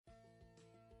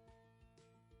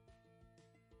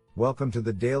Welcome to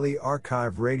the Daily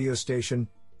Archive radio station,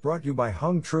 brought to you by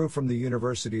Hung Tru from the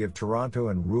University of Toronto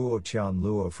and Ruo Tian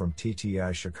Luo from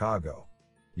TTI Chicago.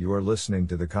 You are listening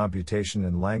to the Computation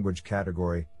and Language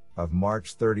category of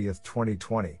March 30,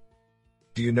 2020.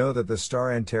 Do you know that the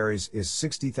star Antares is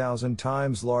 60,000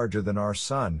 times larger than our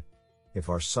Sun? If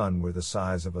our Sun were the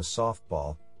size of a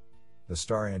softball, the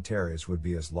star Antares would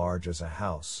be as large as a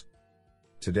house.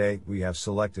 Today, we have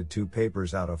selected 2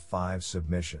 papers out of 5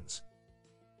 submissions.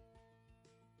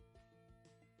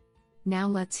 Now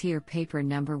let's hear paper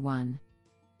number 1.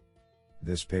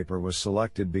 This paper was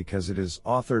selected because it is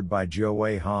authored by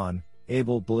Joe Han,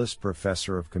 Abel Bliss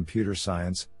Professor of Computer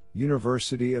Science,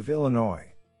 University of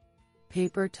Illinois.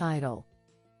 Paper title: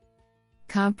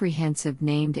 Comprehensive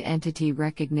Named Entity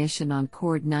Recognition on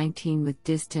COVID-19 with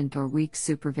Distant or Weak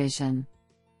Supervision.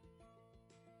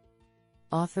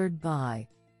 Authored by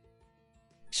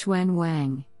Xuan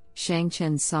Wang,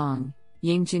 Shangchen Song,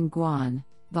 Yingjin Guan,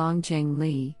 Bongjing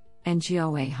Li, and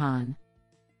Joe Han.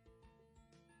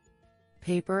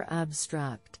 Paper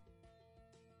abstract: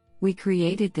 We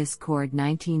created this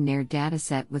COVID-19 NAIR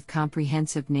dataset with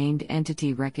Comprehensive Named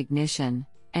Entity Recognition,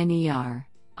 NER,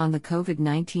 on the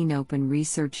COVID-19 Open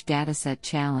Research Dataset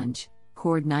Challenge,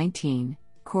 COVID-19,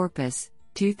 Corpus,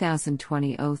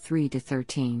 2020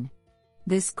 03-13.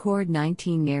 This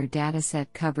COVID-19 NAIR dataset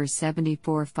covers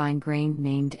 74 fine-grained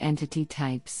named entity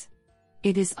types.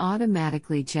 It is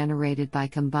automatically generated by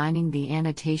combining the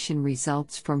annotation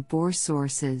results from 4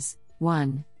 sources: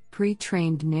 1.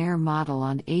 Pre-trained NAIR model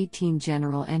on 18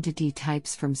 general entity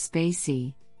types from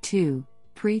SPACY, 2.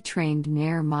 Pre-trained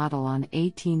NAIR model on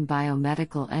 18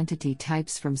 biomedical entity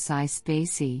types from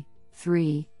SciSpaCy,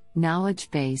 3.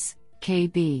 Knowledge base,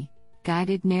 KB,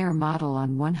 guided NAIR model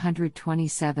on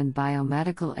 127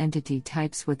 biomedical entity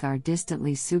types with our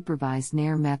distantly supervised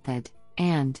NAIR method,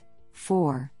 and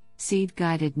 4.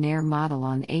 Seed-guided NAIR model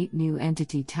on 8 new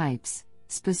entity types,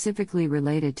 specifically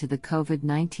related to the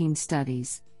COVID-19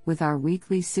 studies, with our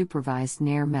weekly supervised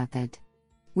NAIR method.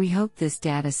 We hope this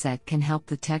dataset can help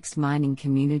the text mining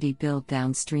community build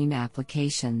downstream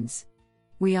applications.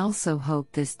 We also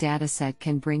hope this dataset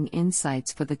can bring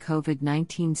insights for the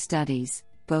COVID-19 studies,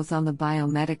 both on the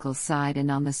biomedical side and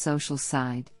on the social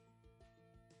side.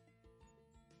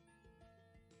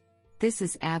 This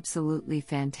is absolutely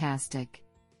fantastic.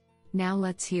 Now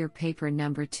let's hear paper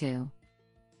number 2.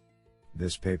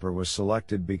 This paper was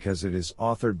selected because it is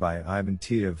authored by Ivan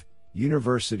Titov,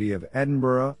 University of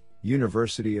Edinburgh,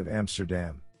 University of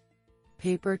Amsterdam.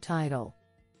 Paper title: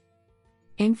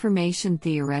 Information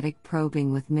Theoretic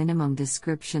Probing with Minimum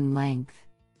Description Length.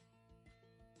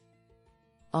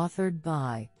 Authored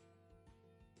by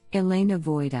Elena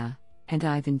Voida and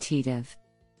Ivan Titov.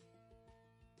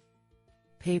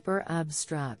 Paper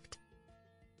abstract: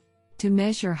 To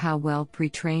measure how well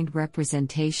pre-trained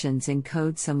representations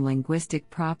encode some linguistic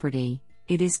property,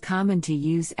 it is common to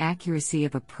use accuracy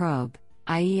of a probe,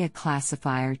 i.e. a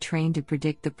classifier trained to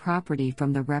predict the property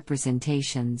from the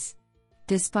representations.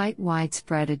 Despite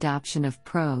widespread adoption of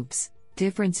probes,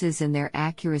 differences in their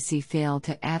accuracy fail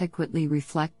to adequately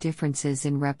reflect differences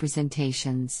in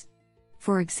representations.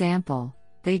 For example,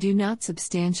 they do not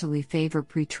substantially favor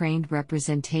pre-trained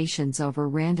representations over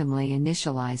randomly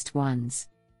initialized ones.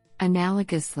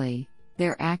 Analogously,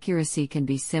 their accuracy can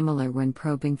be similar when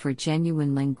probing for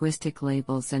genuine linguistic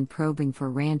labels and probing for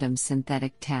random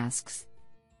synthetic tasks.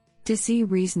 To see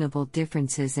reasonable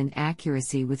differences in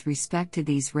accuracy with respect to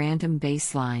these random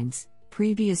baselines,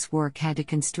 previous work had to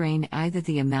constrain either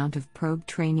the amount of probe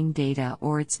training data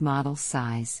or its model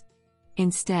size.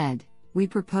 Instead, we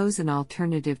propose an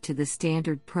alternative to the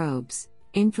standard probes: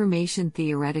 information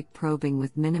theoretic probing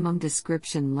with minimum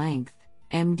description length,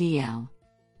 MDL.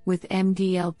 With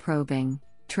MDL probing,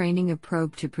 training a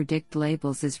probe to predict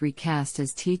labels is recast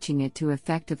as teaching it to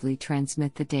effectively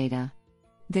transmit the data.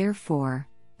 Therefore,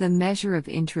 the measure of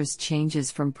interest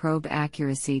changes from probe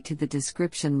accuracy to the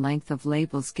description length of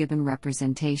labels given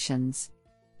representations.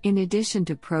 In addition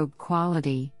to probe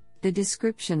quality, the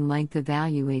description length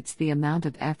evaluates the amount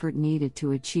of effort needed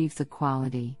to achieve the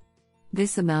quality.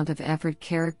 This amount of effort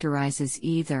characterizes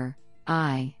either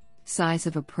I, size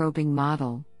of a probing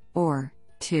model, or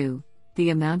 2. The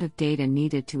amount of data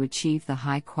needed to achieve the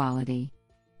high quality.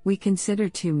 We consider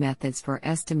 2 methods for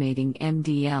estimating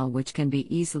MDL which can be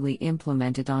easily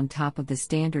implemented on top of the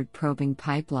standard probing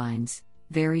pipelines: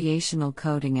 variational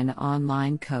coding and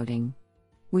online coding.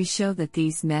 We show that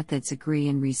these methods agree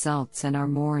in results and are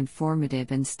more informative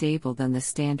and stable than the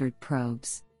standard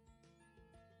probes.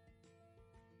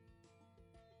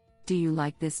 Do you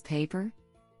like this paper?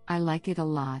 I like it a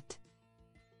lot.